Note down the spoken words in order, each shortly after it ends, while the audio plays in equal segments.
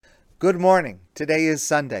Good morning. Today is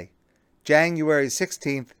Sunday, January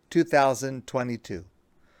 16th, 2022.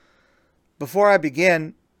 Before I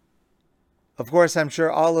begin, of course, I'm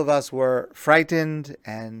sure all of us were frightened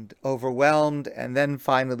and overwhelmed and then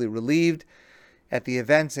finally relieved at the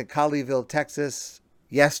events in Colleyville, Texas,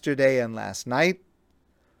 yesterday and last night.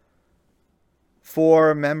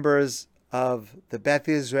 4 members of the Beth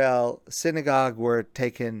Israel synagogue were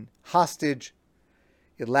taken hostage.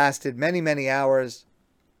 It lasted many, many hours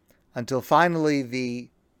until finally the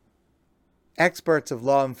experts of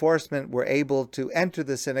law enforcement were able to enter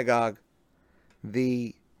the synagogue.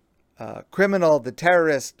 The criminal, the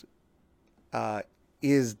terrorist,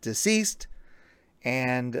 is deceased,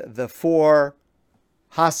 and the 4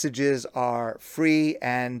 hostages are free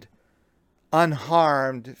and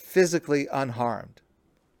unharmed, physically unharmed.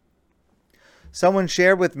 Someone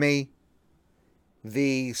shared with me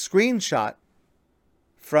the screenshot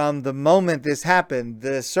from the moment this happened.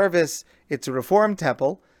 The service, it's a Reform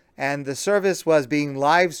temple, and the service was being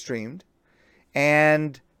live streamed.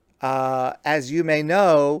 And as you may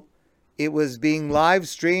know, it was being live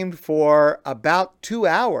streamed for about 2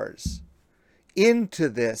 hours into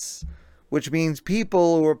this, which means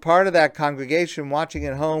people who were part of that congregation watching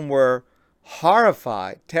at home were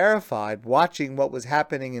horrified, terrified, watching what was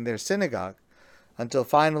happening in their synagogue until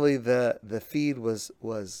finally the feed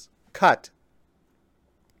was cut.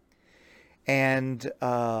 And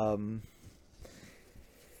of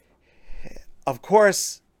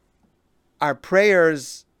course, our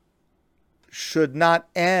prayers should not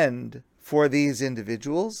end for these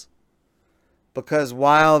individuals, because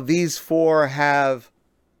while these 4 have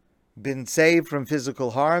been saved from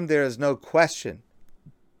physical harm, there is no question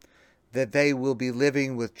that they will be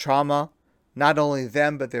living with trauma, not only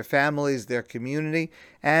them, but their families, their community,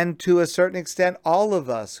 and to a certain extent, all of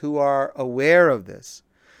us who are aware of this.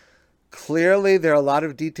 Clearly, there are a lot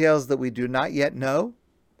of details that we do not yet know,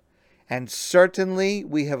 and certainly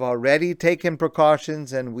we have already taken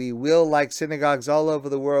precautions, and we will, like synagogues all over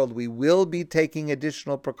the world, we will be taking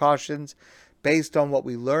additional precautions based on what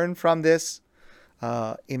we learn from this.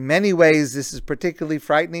 In many ways, this is particularly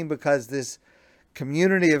frightening because this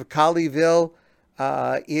community of Colleyville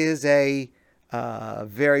is a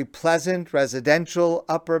very pleasant residential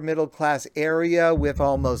upper middle class area with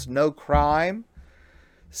almost no crime,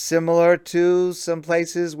 similar to some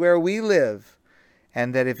places where we live,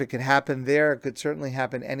 and that if it could happen there, it could certainly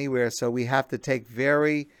happen anywhere. So we have to take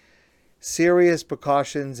very serious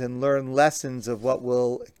precautions and learn lessons of what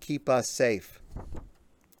will keep us safe.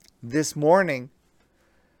 This morning,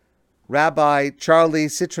 Rabbi Charlie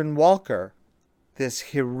Citron Walker, this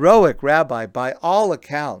heroic rabbi, by all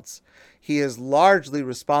accounts, he is largely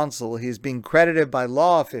responsible. He is being credited by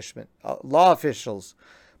law officials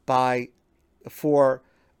for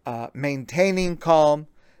maintaining calm,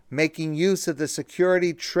 making use of the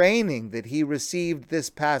security training that he received this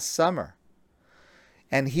past summer.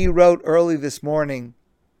 And he wrote early this morning,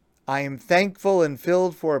 "I am thankful and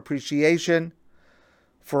filled for appreciation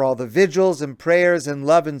for all the vigils and prayers and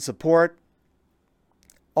love and support,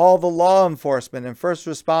 all the law enforcement and first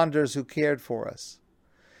responders who cared for us,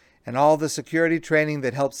 and all the security training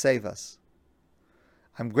that helped save us.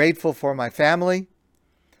 I'm grateful for my family.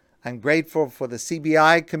 I'm grateful for the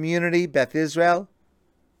CBI community, Beth Israel,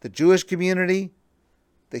 the Jewish community,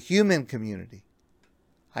 the human community.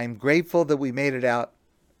 I am grateful that we made it out.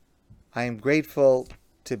 I am grateful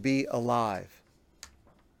to be alive."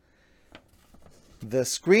 The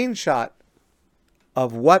screenshot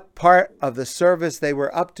of what part of the service they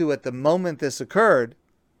were up to at the moment this occurred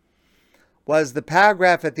was the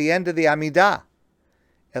paragraph at the end of the Amidah,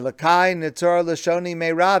 Elokai Nitzor Lashoni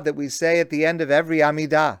Meirad, that we say at the end of every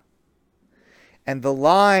Amidah. And the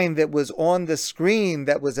line that was on the screen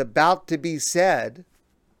that was about to be said,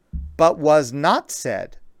 but was not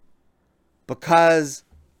said because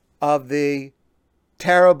of the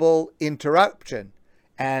terrible interruption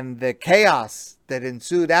and the chaos that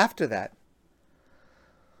ensued after that,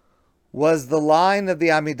 was the line of the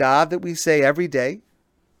Amidah that we say every day.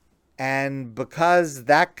 And because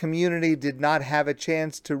that community did not have a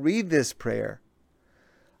chance to read this prayer,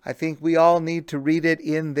 I think we all need to read it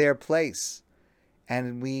in their place.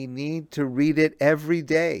 And we need to read it every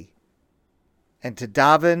day and to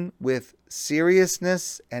daven with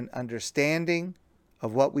seriousness and understanding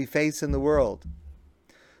of what we face in the world.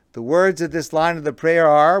 The words of this line of the prayer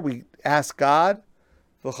are, we ask God,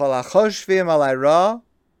 "V'chol hachoshvim alai ra,"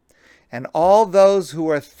 and all those who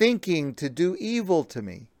are thinking to do evil to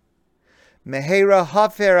me, Mehera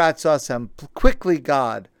hafer atzosam, quickly,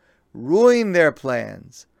 God, ruin their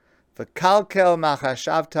plans, v'kalkel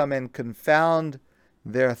machashavtam, and confound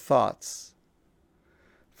their thoughts.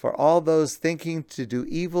 for all those thinking to do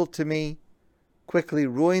evil to me quickly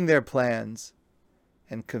ruin their plans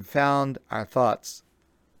and confound our thoughts.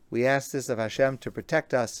 We ask this of Hashem to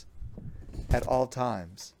protect us at all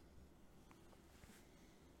times.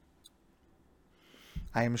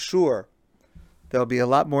 I am sure there'll be a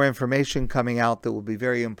lot more information coming out that will be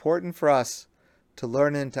very important for us to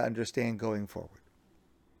learn and to understand going forward.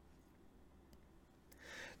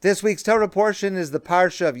 This week's Torah portion is the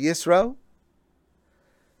Parsha of Yisro.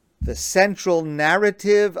 The central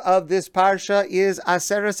narrative of this Parsha is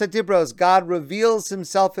Aseres HaDibros. God reveals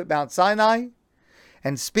himself at Mount Sinai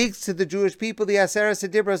and speaks to the Jewish people the Aseres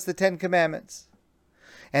HaDibros, the Ten Commandments.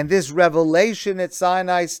 And this revelation at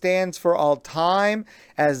Sinai stands for all time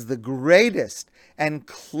as the greatest and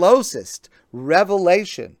closest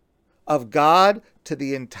revelation of God to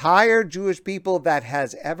the entire Jewish people that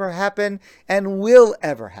has ever happened and will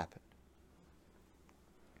ever happen.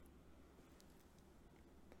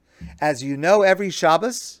 As you know, every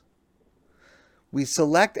Shabbos, we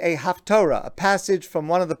select a Haftorah, a passage from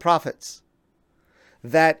one of the prophets,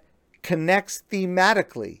 that connects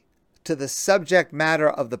thematically to the subject matter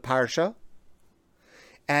of the Parsha.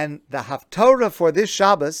 And the Haftorah for this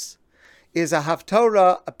Shabbos is a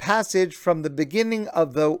Haftorah, a passage from the beginning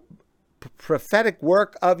of the prophetic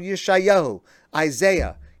work of Yeshayahu,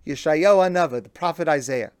 Isaiah, Yeshayahu Hanavi, the prophet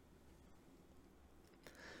Isaiah.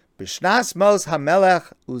 B'shnas Mos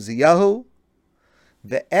HaMelech Uziyahu,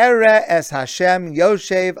 ve'ere es Hashem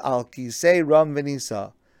Yoshev al Kisei Ram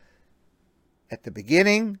V'nisa. At the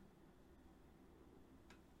beginning,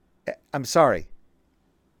 in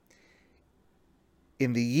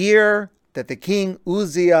the year that the king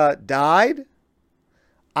Uzziah died,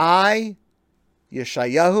 I,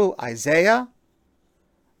 Yeshayahu, Isaiah,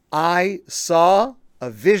 I saw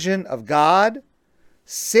a vision of God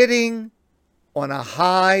sitting on a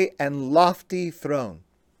high and lofty throne.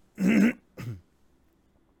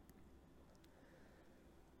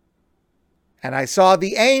 And I saw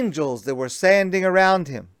the angels that were standing around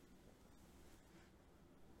him.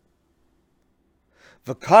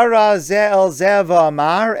 V'kara ze el ze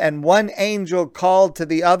v'amar, and one angel called to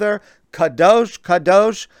the other, Kadosh,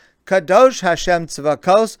 Kadosh, Kadosh Hashem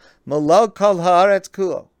Tzvakos, Melo kol haaretz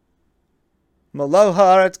kulo. Melo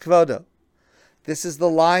haaretz kvodo. This is the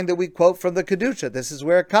line that we quote from the Kedusha. This is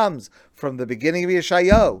where it comes, from the beginning of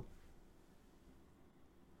Yeshayahu.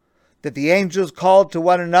 That the angels called to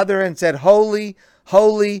one another and said, Holy,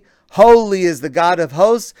 holy, holy is the God of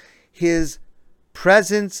hosts. His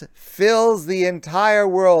presence fills the entire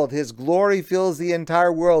world. His glory fills the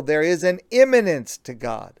entire world. There is an immanence to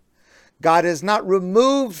God. God is not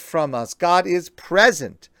removed from us. God is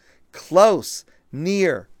present, close,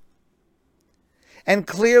 near. And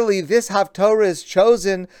clearly this Haftorah is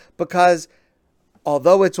chosen because,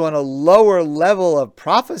 although it's on a lower level of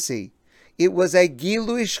prophecy, it was a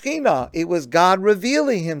Gilui Shechina. It was God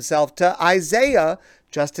revealing himself to Isaiah,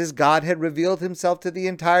 just as God had revealed himself to the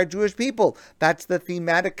entire Jewish people. That's the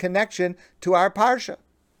thematic connection to our Parsha.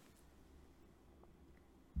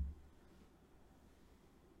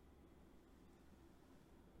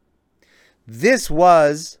 This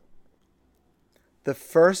was the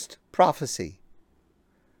first prophecy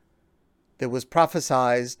that was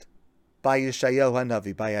prophesied by Yeshayahu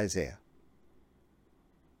Hanavi, by Isaiah.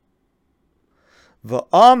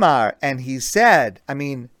 V'amar, and he said,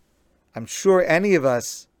 I'm sure any of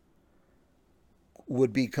us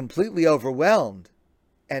would be completely overwhelmed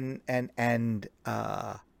and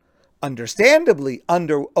understandably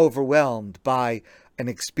overwhelmed by an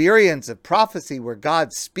experience of prophecy where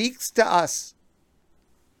God speaks to us.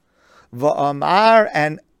 V'amar,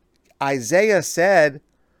 and Isaiah said,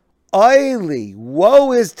 Oily,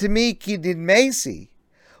 woe is to me, ki didmesi.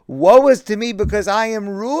 Woe is to me because I am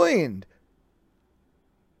ruined.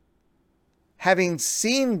 Having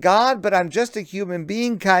seen God, but I'm just a human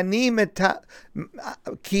being. Ki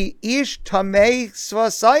ish tamei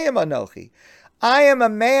svasayim anochi. I am a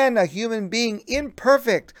man, a human being,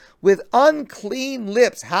 imperfect, with unclean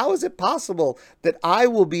lips. How is it possible that I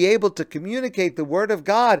will be able to communicate the word of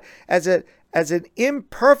God as an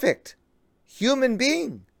imperfect human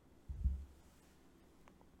being?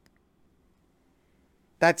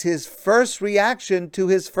 That's his first reaction to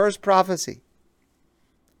his first prophecy.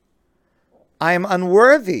 I am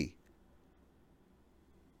unworthy.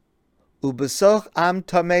 Ubesoch am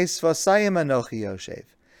tamei svasayim anochi yoshev.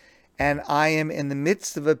 And I am in the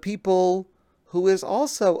midst of a people who is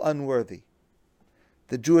also unworthy.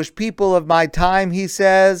 The Jewish people of my time, he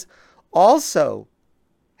says, also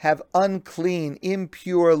have unclean,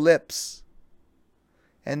 impure lips.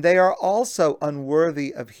 And they are also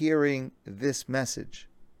unworthy of hearing this message.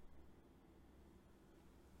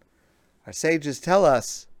 Our sages tell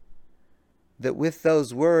us that with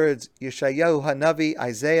those words, Yeshayahu Hanavi,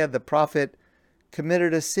 Isaiah the prophet,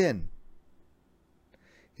 committed a sin.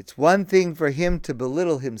 It's one thing for him to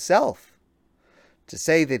belittle himself, to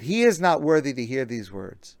say that he is not worthy to hear these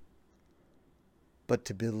words. But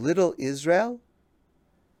to belittle Israel,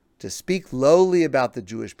 to speak lowly about the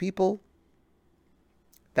Jewish people,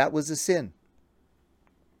 that was a sin.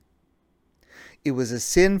 It was a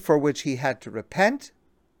sin for which he had to repent,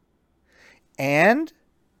 and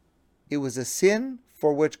it was a sin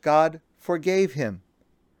for which God forgave him.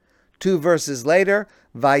 2 verses later,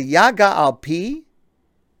 Vayaga al pi,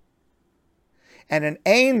 and an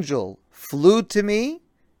angel flew to me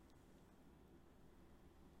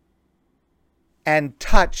and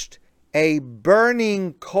touched a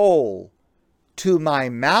burning coal to my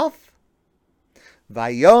mouth.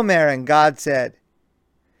 Vayomer, and God said,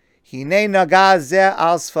 Hine naga ze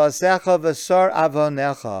al sfasecha v'sor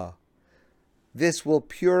avonecha. This will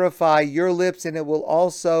purify your lips, and it will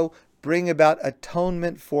also bring about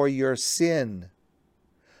atonement for your sin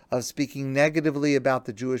of speaking negatively about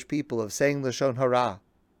the Jewish people, of saying Lashon Hara.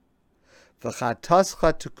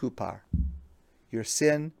 V'chatascha tekupar. Your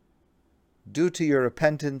sin, due to your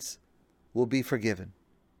repentance, will be forgiven.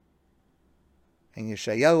 And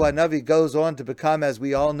Yeshayahu HaNavi goes on to become, as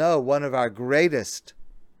we all know, one of our greatest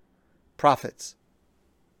prophets.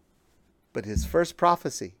 But his first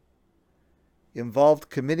prophecy involved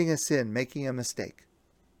committing a sin, making a mistake.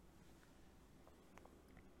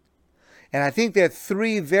 And I think there are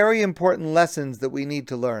 3 very important lessons that we need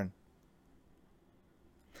to learn.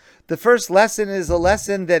 The first lesson is a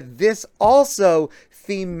lesson that this also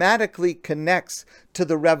thematically connects to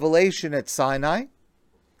the revelation at Sinai,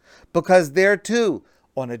 because there too,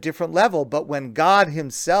 on a different level, but when God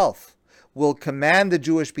himself will command the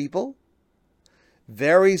Jewish people,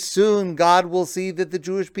 very soon God will see that the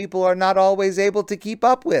Jewish people are not always able to keep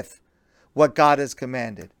up with what God has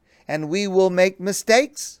commanded. And we will make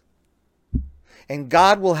mistakes. And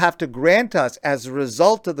God will have to grant us, as a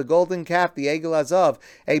result of the golden calf, the Egel Hazav,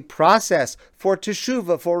 a process for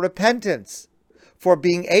teshuvah, for repentance, for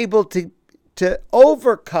being able to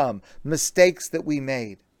overcome mistakes that we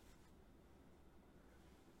made.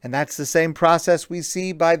 And that's the same process we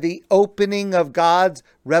see by the opening of God's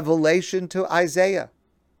revelation to Isaiah.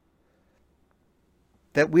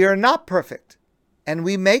 That we are not perfect, and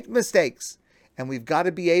we make mistakes, and we've got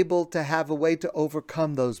to be able to have a way to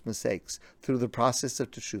overcome those mistakes through the process of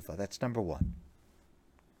teshuvah. That's number 1.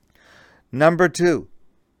 Number 2,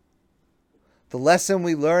 the lesson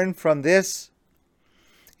we learn from this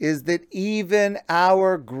is that even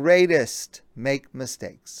our greatest make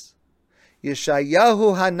mistakes.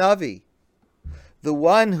 Yeshayahu HaNavi, the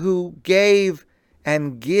one who gave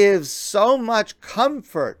and gives so much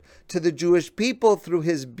comfort to the Jewish people through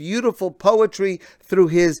his beautiful poetry, through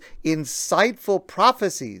his insightful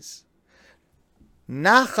prophecies.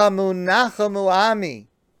 Nachamu, Nachamu Ami.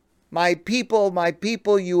 My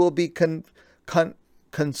people, you will be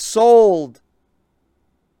consoled.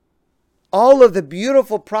 All of the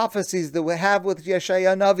beautiful prophecies that we have with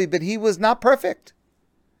Yeshayahu HaNavi, but he was not perfect.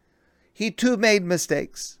 He too made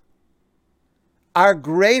mistakes. Our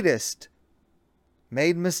greatest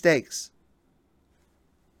made mistakes.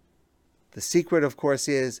 The secret, of course,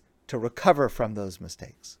 is to recover from those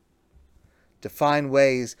mistakes, to find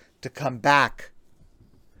ways to come back,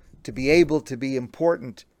 to be able to be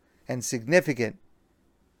important and significant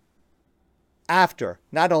after,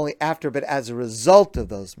 not only after, but as a result of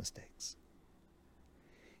those mistakes.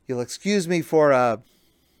 You'll excuse me for a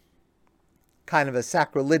kind of a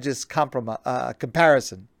sacrilegious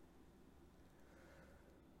comparison.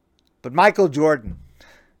 But Michael Jordan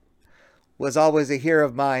was always a hero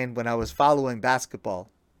of mine when I was following basketball.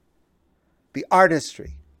 The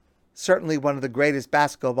artistry, certainly one of the greatest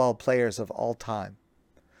basketball players of all time.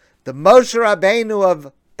 The Moshe Rabbeinu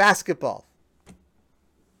of basketball.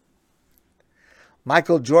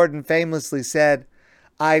 Michael Jordan famously said,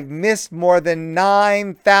 I've missed more than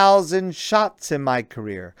 9,000 shots in my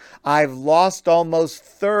career. I've lost almost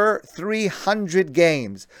 300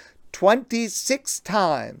 games. 26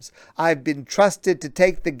 times I've been trusted to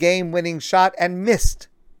take the game-winning shot and missed.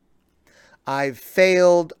 I've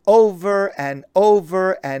failed over and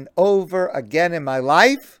over and over again in my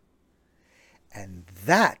life, and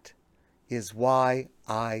that is why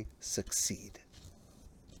I succeed.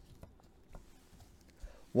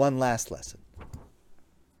 One last lesson.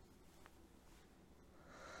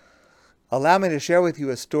 Allow me to share with you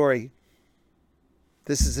a story.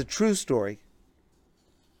 This is a true story.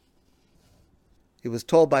 It was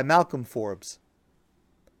told by Malcolm Forbes.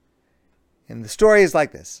 And the story is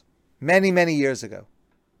like this. Many, many years ago,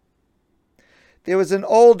 There was an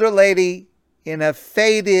older lady in a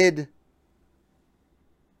faded,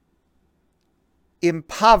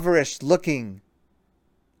 impoverished-looking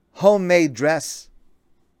homemade dress.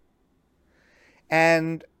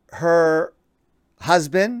 And her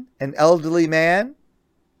husband, an elderly man,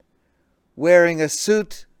 wearing a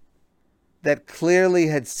suit that clearly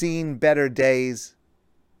had seen better days.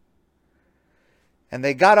 And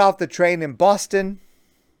they got off the train in Boston,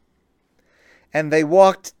 and they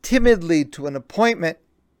walked timidly to an appointment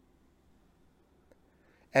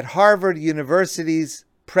at Harvard University's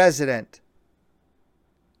president,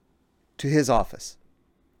 to his office.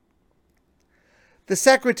 The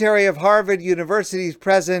secretary of Harvard University's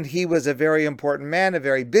president, he was a very important man, a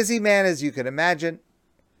very busy man, as you can imagine.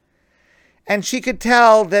 And she could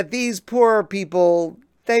tell that these poor people,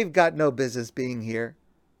 they've got no business being here.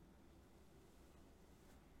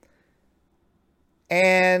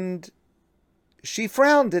 And she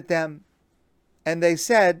frowned at them, and they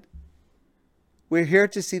said, "We're here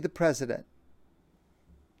to see the president."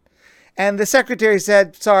 And the secretary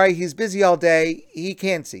said, "Sorry, he's busy all day. He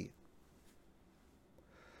can't see you."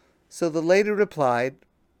 So the lady replied,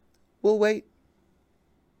 "We'll wait."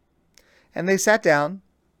 And they sat down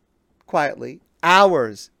quietly.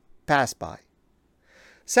 Hours passed by.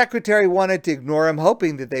 Secretary wanted to ignore him,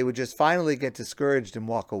 hoping that they would just finally get discouraged and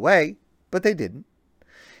walk away, but they didn't.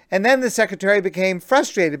 And then the secretary became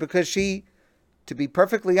frustrated because she, to be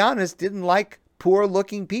perfectly honest, didn't like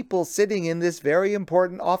poor-looking people sitting in this very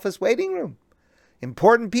important office waiting room.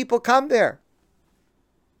 Important people come there.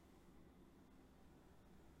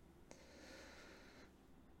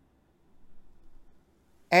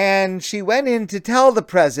 And she went in to tell the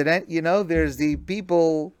president, there's the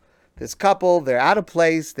people, this couple, they're out of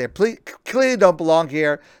place, they clearly don't belong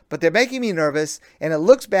here, but they're making me nervous, and it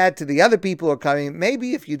looks bad to the other people who are coming.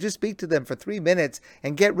 Maybe if you just speak to them for 3 minutes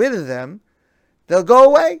and get rid of them, they'll go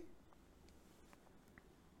away.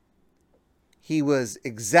 He was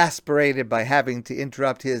exasperated by having to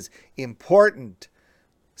interrupt his important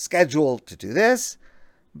schedule to do this,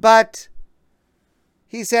 but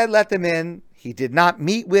he said let them in. He did not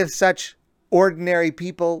meet with such ordinary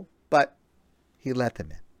people, but he let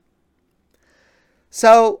them in.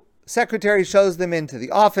 So, secretary shows them into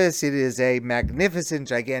the office. It is a magnificent,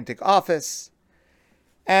 gigantic office.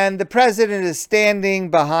 And the president is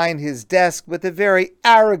standing behind his desk with a very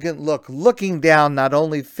arrogant look, looking down not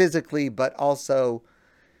only physically, but also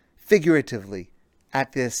figuratively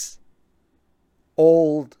at this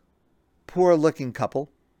old, poor-looking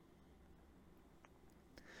couple.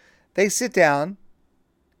 They sit down,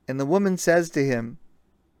 and the woman says to him,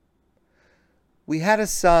 "We had a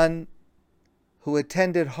son who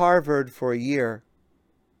attended Harvard for a year.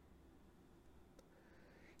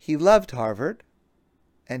 He loved Harvard,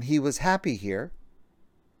 and he was happy here.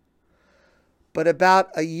 But about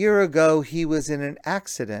a year ago, he was in an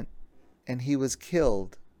accident, and he was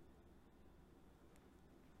killed.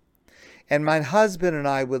 And my husband and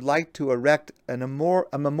I would like to erect a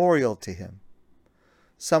memorial to him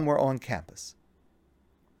somewhere on campus."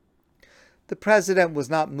 The president was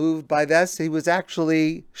not moved by this. He was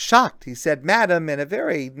actually shocked. He said, "Madam," in a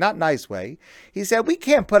very not nice way, he said, "we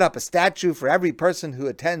can't put up a statue for every person who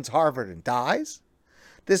attends Harvard and dies.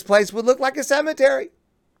 This place would look like a cemetery."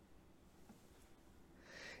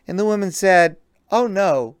 And the woman said, "Oh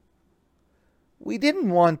no, we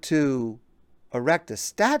didn't want to erect a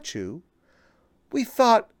statue. We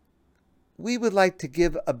thought we would like to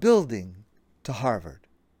give a building to Harvard."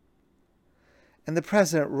 And the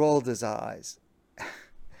president rolled his eyes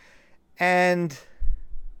and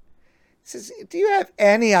says, "Do you have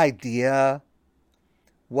any idea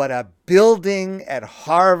what a building at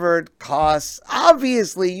Harvard costs?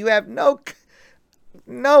 Obviously, you have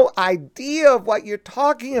no idea of what you're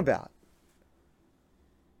talking about.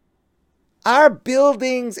 Our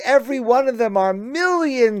buildings, every one of them, are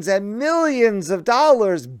millions and millions of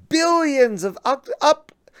dollars, billions of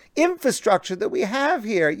up infrastructure that we have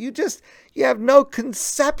here. You have no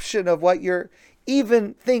conception of what you're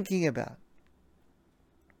even thinking about."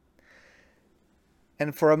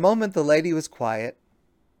 And for a moment, the lady was quiet.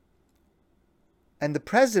 And the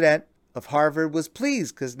president of Harvard was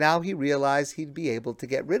pleased because now he realized he'd be able to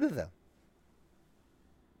get rid of them.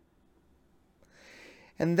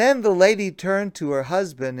 And then the lady turned to her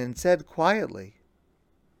husband and said quietly,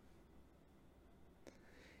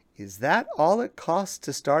 "Is that all it costs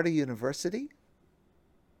to start a university?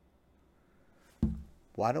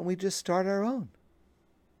 Why don't we just start our own?"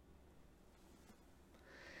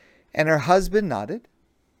 And her husband nodded.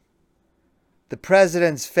 The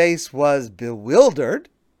president's face was bewildered.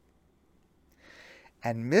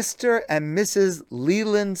 And Mr. and Mrs.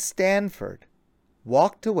 Leland Stanford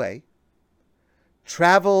walked away,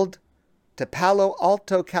 traveled to Palo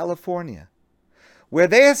Alto, California, where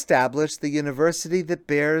they established the university that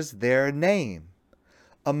bears their name,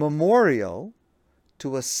 a memorial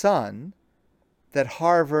to a son that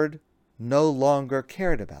Harvard no longer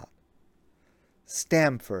cared about,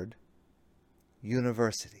 Stanford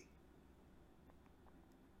University.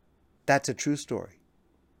 That's a true story.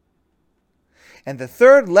 And the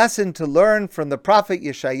third lesson to learn from the prophet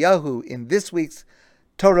Yeshayahu in this week's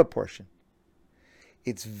Torah portion: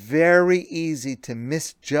 it's very easy to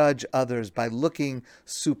misjudge others by looking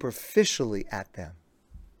superficially at them.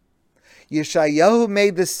 Yeshayahu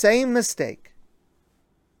made the same mistake.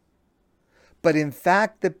 But in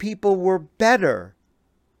fact, the people were better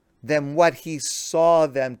than what he saw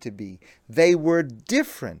them to be. They were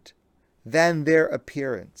different than their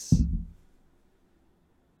appearance.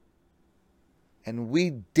 And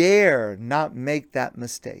we dare not make that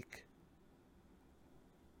mistake.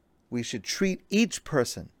 We should treat each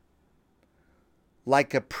person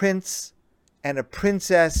like a prince and a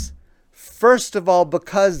princess, first of all,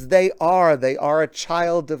 because they are a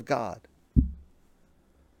child of God.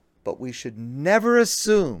 But we should never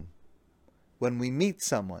assume when we meet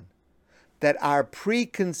someone that our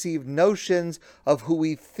preconceived notions of who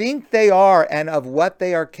we think they are and of what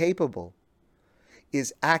they are capable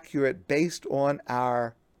is accurate based on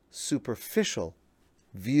our superficial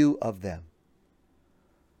view of them.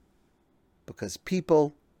 Because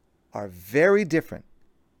people are very different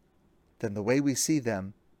than the way we see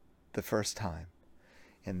them the first time.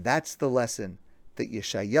 And that's the lesson that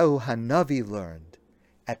Yeshayahu Hanavi learned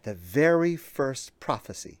at the very first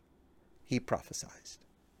prophecy he prophesied.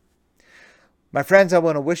 My friends, I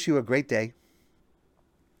want to wish you a great day,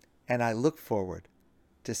 and I look forward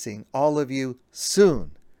to seeing all of you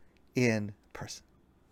soon in person.